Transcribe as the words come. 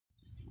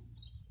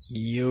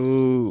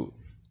Yo,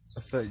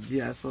 so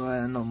yeah, that's why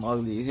I know I'm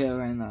ugly as hell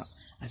right now.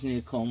 I just need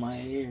to comb my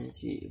hair and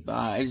shit. But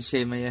I just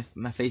shaved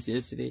my face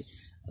yesterday.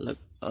 I look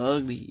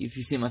ugly. If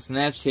you see my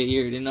Snapchat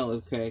here, they know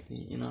it's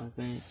cracking. You know what I'm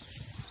saying?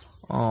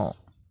 Oh,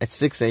 it's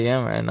 6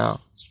 a.m. right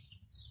now.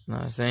 You know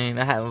what I'm saying?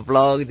 I haven't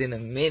vlogged in a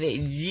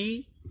minute,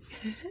 G.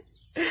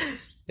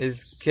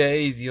 It's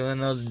crazy. You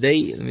wanna know the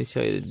date? Let me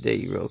show you the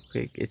date real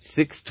quick. It's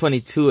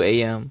 6:22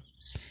 a.m.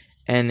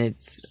 and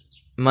it's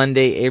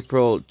Monday,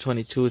 April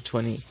 22,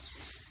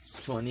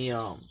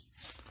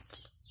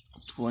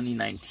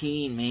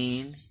 2019,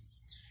 man.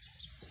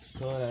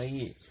 Go out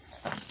here.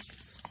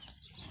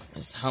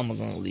 That's how am I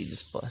gonna leave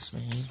this bus,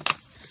 man?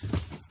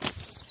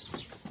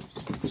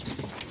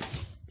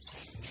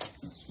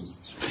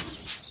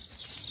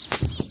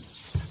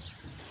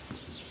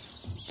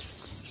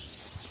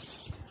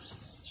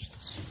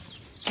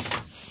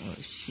 Oh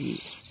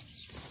shit.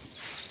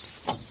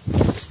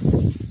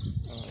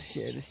 Oh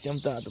shit, I just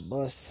jumped out the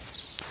bus.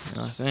 You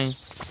know what I'm saying?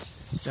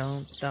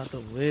 Jumped out the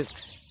whip.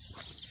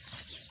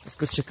 Let's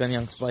go check on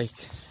Young Spike.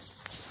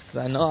 Cause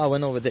I know I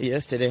went over there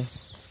yesterday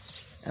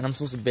and I'm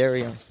supposed to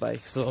bury Young Spike.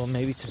 So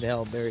maybe today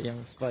I'll bury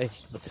Young Spike.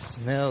 But the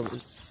smell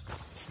is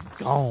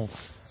gone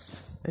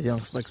at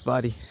Young Spike's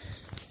body.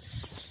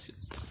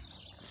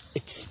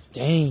 It's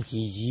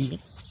stinky.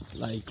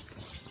 Like,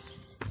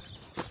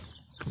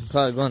 I'm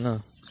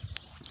gonna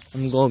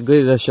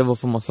get a shovel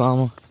from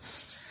Osama.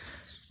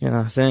 You know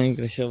what I'm saying?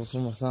 Get a shovel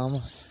from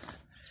Osama.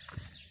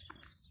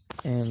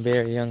 And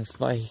bury Young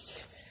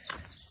Spike.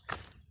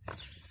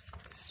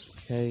 It's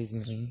crazy,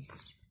 man.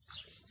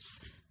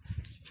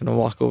 Gonna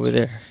walk over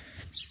there.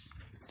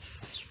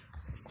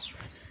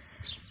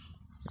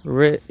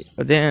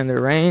 Then the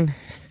rain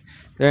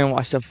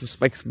washed up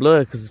Spike's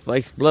blood because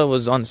Spike's blood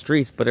was on the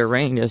streets, but it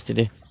rained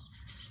yesterday.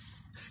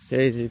 It's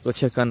crazy. Go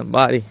check on the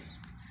body.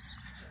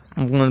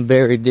 I'm gonna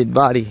bury a dead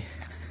body.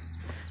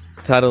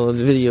 The title of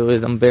this video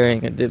is I'm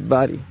burying a dead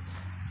body.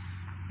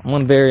 I'm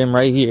gonna bury him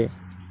right here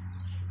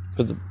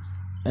because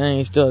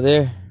he's still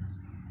there.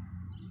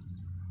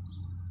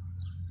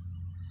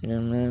 Yeah,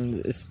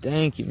 man, it's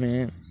stanky,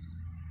 man.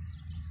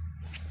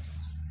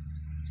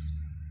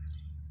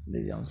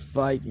 This Young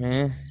Spike,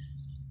 man.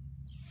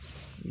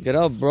 Get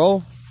up,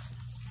 bro.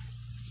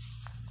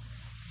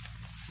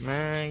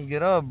 Man,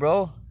 get up,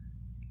 bro.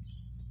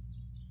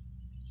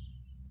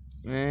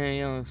 Man,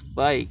 Young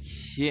Spike.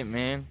 Shit,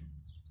 man.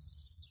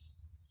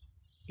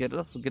 Get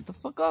up. Get the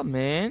fuck up,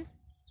 man.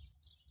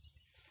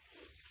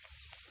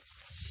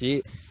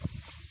 Shit.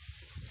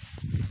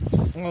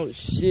 Oh,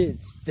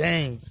 shit.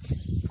 Stank.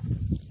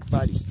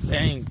 Body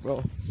stank,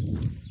 bro.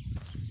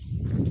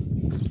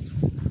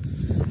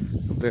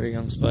 Very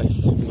Young Spike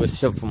with a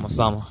shovel from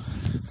Osama.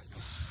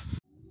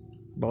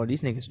 Bro,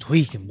 these niggas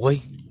tweaking,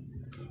 boy.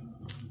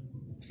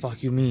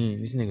 Fuck you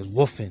mean? These niggas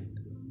woofing.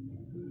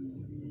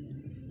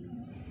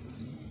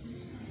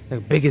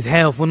 Nigga big as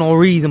hell for no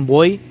reason,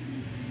 boy.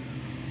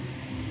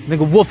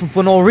 Nigga woofing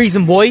for no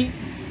reason, boy.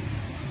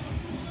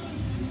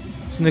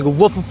 This nigga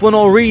woofing for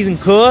no reason,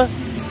 cuz.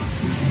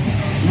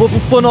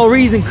 Woofing for no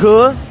reason,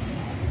 cuz.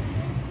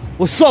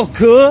 What's up,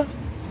 cuz?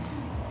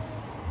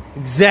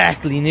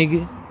 Exactly,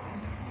 nigga.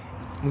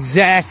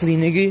 Exactly,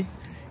 nigga.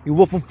 You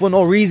woofing for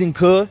no reason,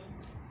 cuz.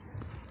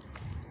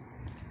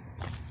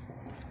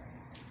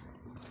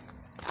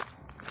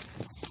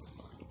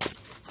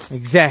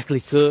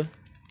 Exactly, cuz.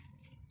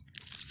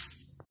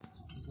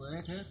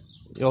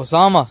 Yo,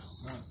 Osama.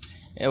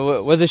 Yeah,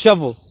 where's the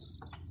shovel?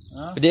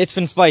 Huh? The itch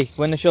from Spike.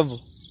 Where's the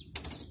shovel?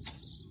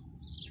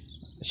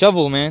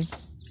 Shovel, man.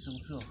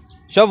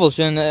 Shovel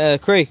in the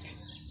creek.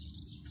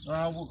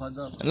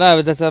 لا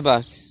بدها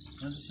تبعك.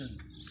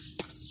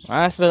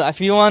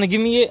 If you want to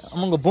give me it, I'm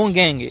gonna go boom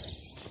gang it.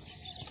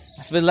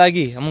 I spell like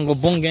it. I'm gonna go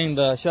boom gang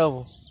the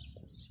shovel.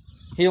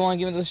 He don't want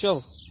to give me the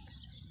shovel.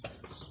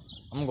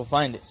 I'm gonna go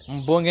find it. I'm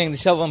gonna boom gang the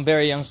shovel and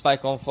bury Young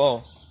Spike on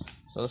fall.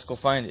 So let's go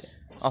find it.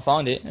 I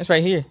found it. It's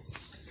right here.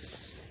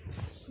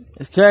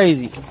 It's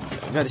crazy.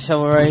 We got a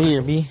shovel right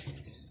here, B.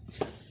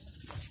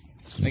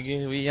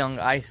 Nigga, we Young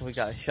Ice. We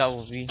got a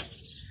shovel, B.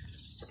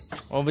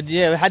 Oh, but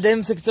yeah, حدا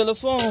يمسك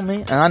telephone,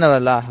 man. And I never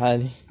lie,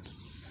 حالي.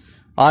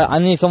 I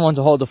need someone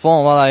to hold the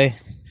phone while I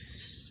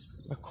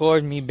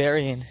record me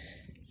burying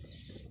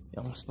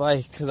Young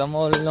Spike, cause I'm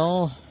all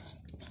alone.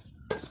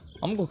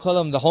 I'm gonna call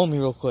him the homie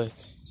real quick.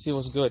 See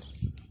what's good.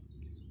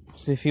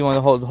 See if he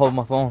wanna hold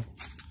my phone.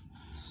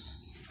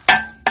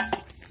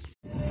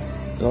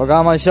 So I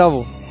got my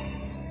shovel.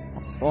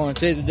 Phone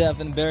chase the death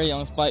and bury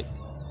Young Spike.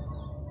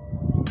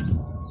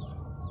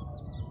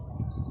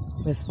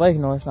 It's Spike?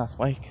 No, it's not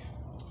Spike.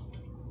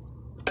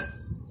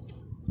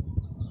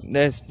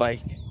 There's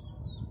Spike.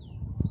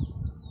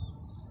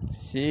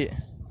 Shit.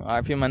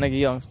 RP my nigga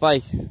Young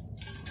Spike.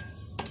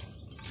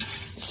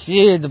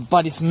 Shit, the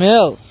body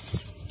smell.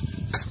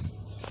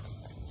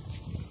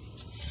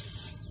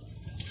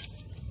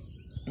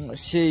 Oh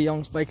shit,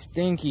 Young Spike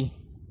stinky.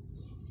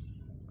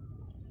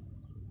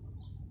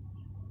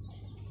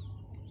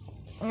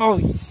 Oh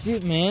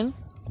shit, man.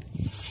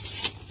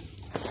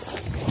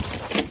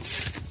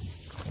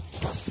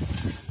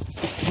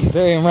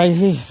 bury him right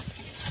here.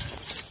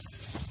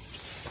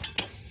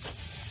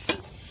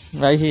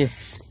 Right here.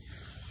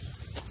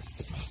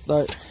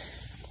 Start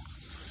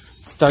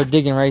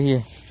digging right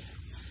here.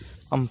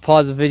 I'm gonna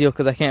pause the video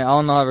because I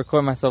don't know how to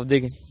record myself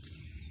digging.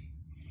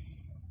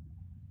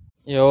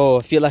 Yo,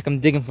 I feel like I'm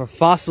digging for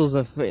fossils,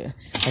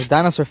 like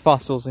dinosaur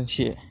fossils and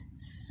shit.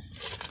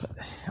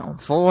 On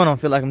phone, I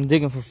feel like I'm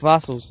digging for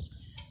fossils.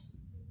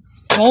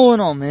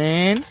 Going on,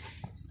 man.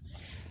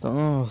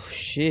 Oh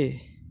shit.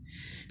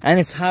 And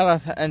it's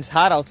hot. And it's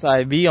hot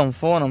outside. Be on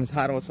phone. It's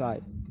hot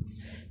outside.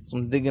 So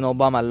I'm digging all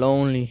by my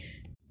lonely.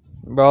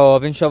 Bro,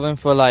 I've been shoveling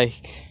for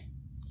like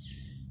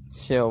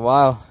a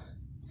while.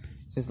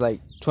 Since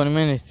like 20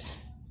 minutes.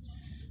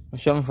 I'm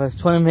shoveling for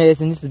 20 minutes,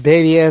 and this is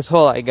baby ass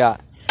hole I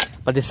got.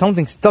 But there's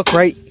something stuck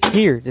right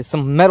here. There's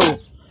some metal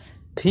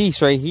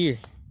piece right here.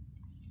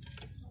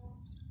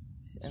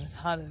 And it's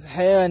hot as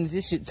hell, and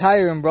this shit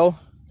tiring, bro.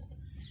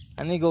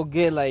 I need to go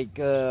get like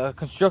a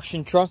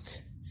construction truck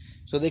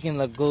so they can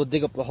like go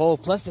dig up the hole.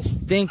 Plus the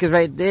stink is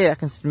right there. I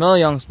can smell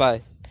Young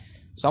Spy.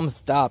 So I'm gonna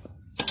stop.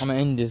 I'm gonna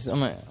end this.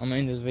 I'm gonna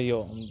end this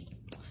video. I'm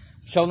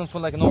shoveling for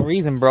like no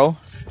reason, bro.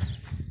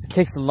 It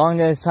takes the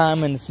longest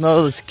time, and the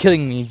smell is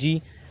killing me,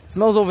 G. It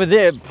smells over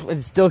there, but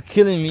it's still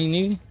killing me,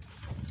 nigga.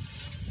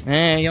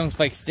 Man, Young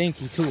Spike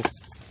stinky too.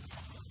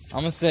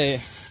 I'm gonna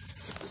say,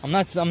 I'm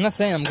not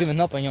saying I'm giving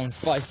up on Young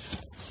Spike.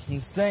 I'm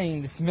just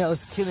saying the smell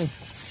is killing.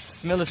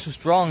 The smell is too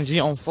strong, G.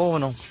 I'm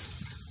following them.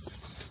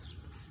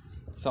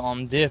 So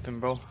I'm dipping,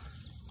 bro.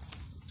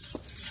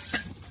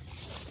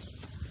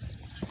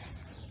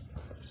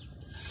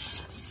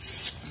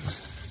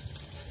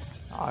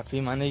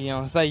 RP, my nigga,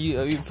 Young Spike.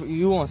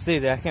 You won't stay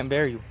there. I can't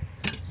bury you.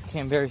 I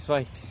can't bury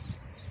Spike.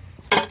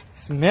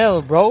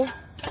 Smell, bro.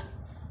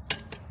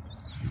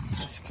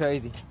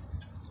 Crazy.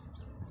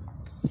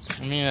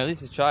 I mean, at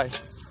least it's try.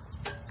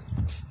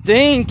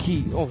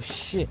 Stinky. Oh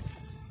shit.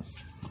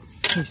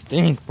 He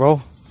stink, bro.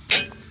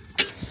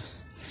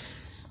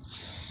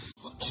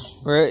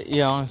 Right,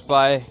 Young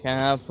Spy.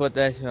 Can I put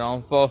that shit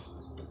on full?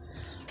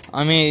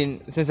 I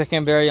mean, since I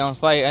can't bury Young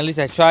Spy, at least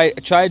I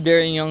tried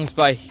burying Young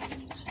Spy.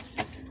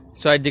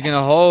 Tried digging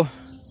a hole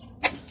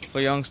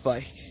for Young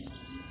Spike.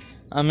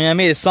 I mean, I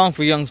made a song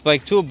for Young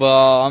Spike too,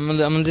 but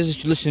I'm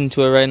just listening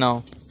to it right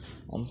now.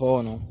 I'm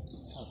following him.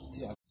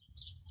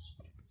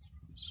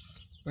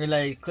 We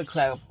like click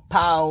clack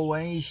pow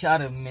when he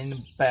shot him in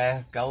the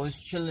back. I was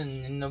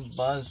chilling in the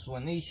bus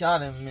when he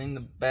shot him in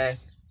the back.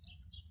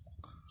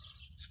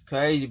 It's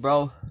crazy,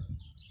 bro.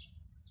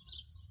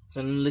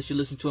 So let you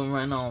listen to him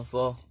right now,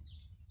 for.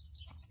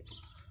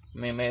 I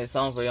mean, made a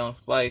song for Young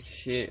Spike.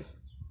 Shit,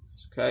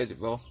 it's crazy,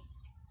 bro.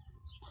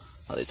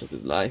 How they took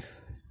his life.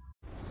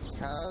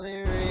 How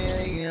they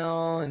really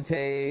gonna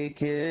take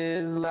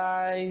his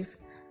life?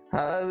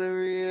 How they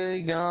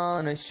really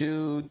gonna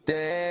shoot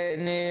that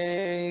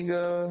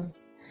nigga?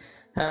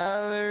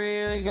 How they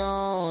really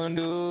gonna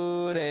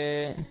do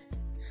that?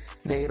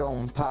 They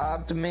don't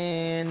pop him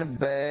in the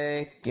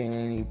back,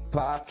 and he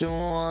popped him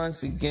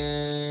once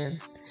again.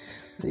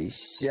 They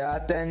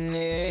shot that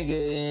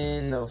nigga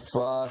in the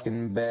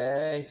fucking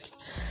back.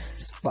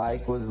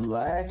 Spike was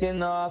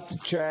lacking off the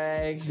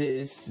track.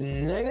 This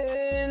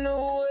nigga in the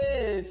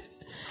whip,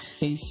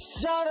 he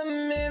shot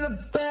him in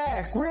the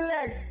back.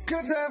 Relax,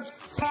 cut that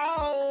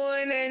power,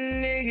 and that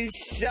nigga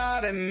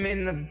shot him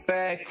in the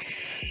back.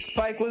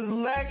 Spike was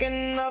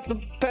lacking off the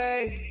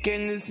pack,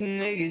 and this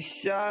nigga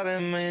shot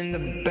him in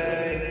the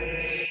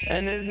back.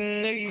 And this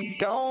nigga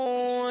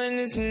gone,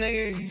 this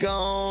nigga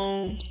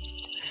gone.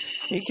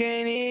 He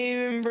can't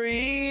even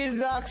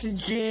breathe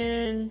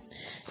oxygen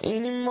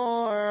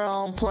anymore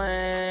on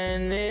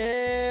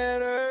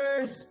planet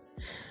Earth.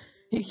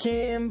 He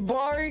can't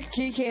bark,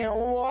 he can't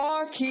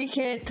walk, he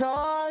can't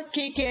talk,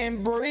 he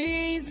can't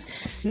breathe.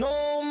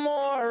 No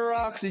more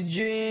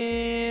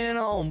oxygen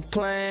on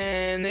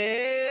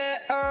planet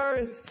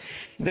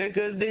Earth.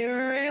 Because they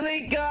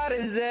really got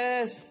his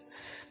ass.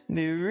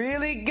 They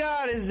really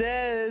got his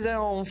ass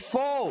on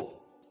full.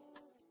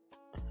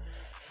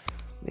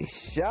 They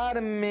shot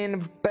him in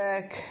the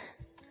back.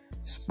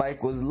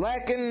 Spike was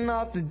lacking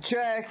off the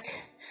track.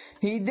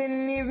 He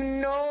didn't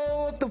even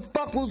know what the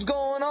fuck was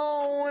going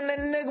on when that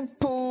nigga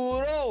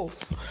pulled off.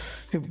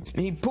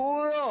 He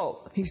pulled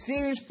off. He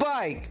seen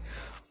Spike,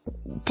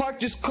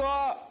 parked his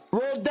car,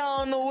 rolled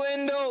down the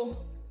window,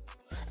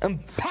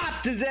 and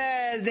popped his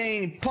ass.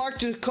 Then he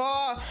parked his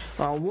car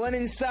and went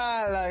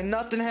inside like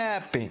nothing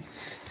happened.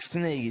 This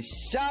nigga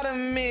shot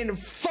him in the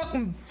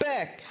fucking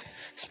back.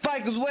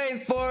 Spike was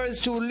waiting for us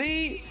to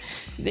leave.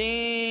 Then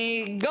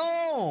he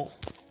gone.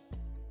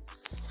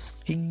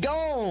 He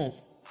gone.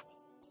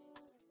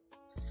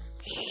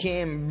 He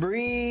can't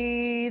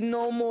breathe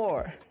no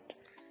more.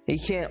 He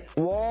can't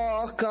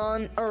walk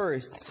on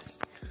earth.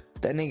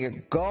 That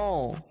nigga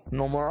gone.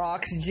 No more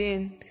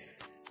oxygen.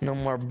 No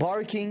more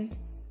barking.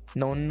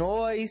 No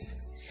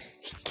noise.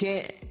 He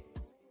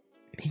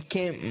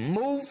can't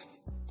move.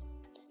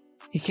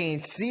 He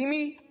can't see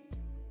me.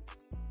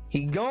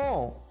 He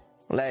gone.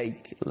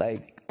 Like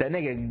that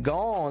nigga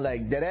gone.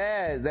 Like that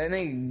ass. That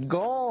nigga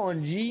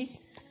gone, G.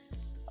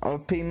 I'ma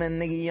pay my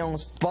nigga Young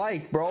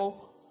Spike, bro.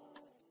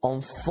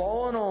 On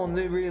phone on,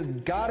 they really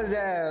got his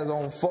ass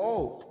on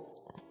phone.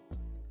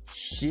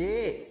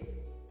 Shit.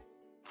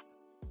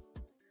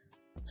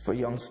 It's for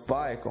Young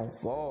Spike on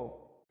phone.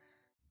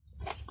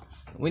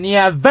 We need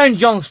to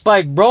avenge Young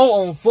Spike, bro,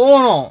 on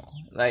phone.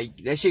 Like,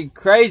 that shit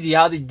crazy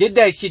how they did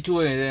that shit to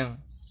him.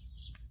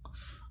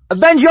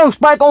 Avenge Young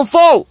Spike on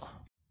phone.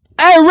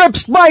 Hey, rip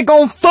Spike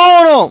on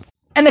phone.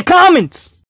 In the comments.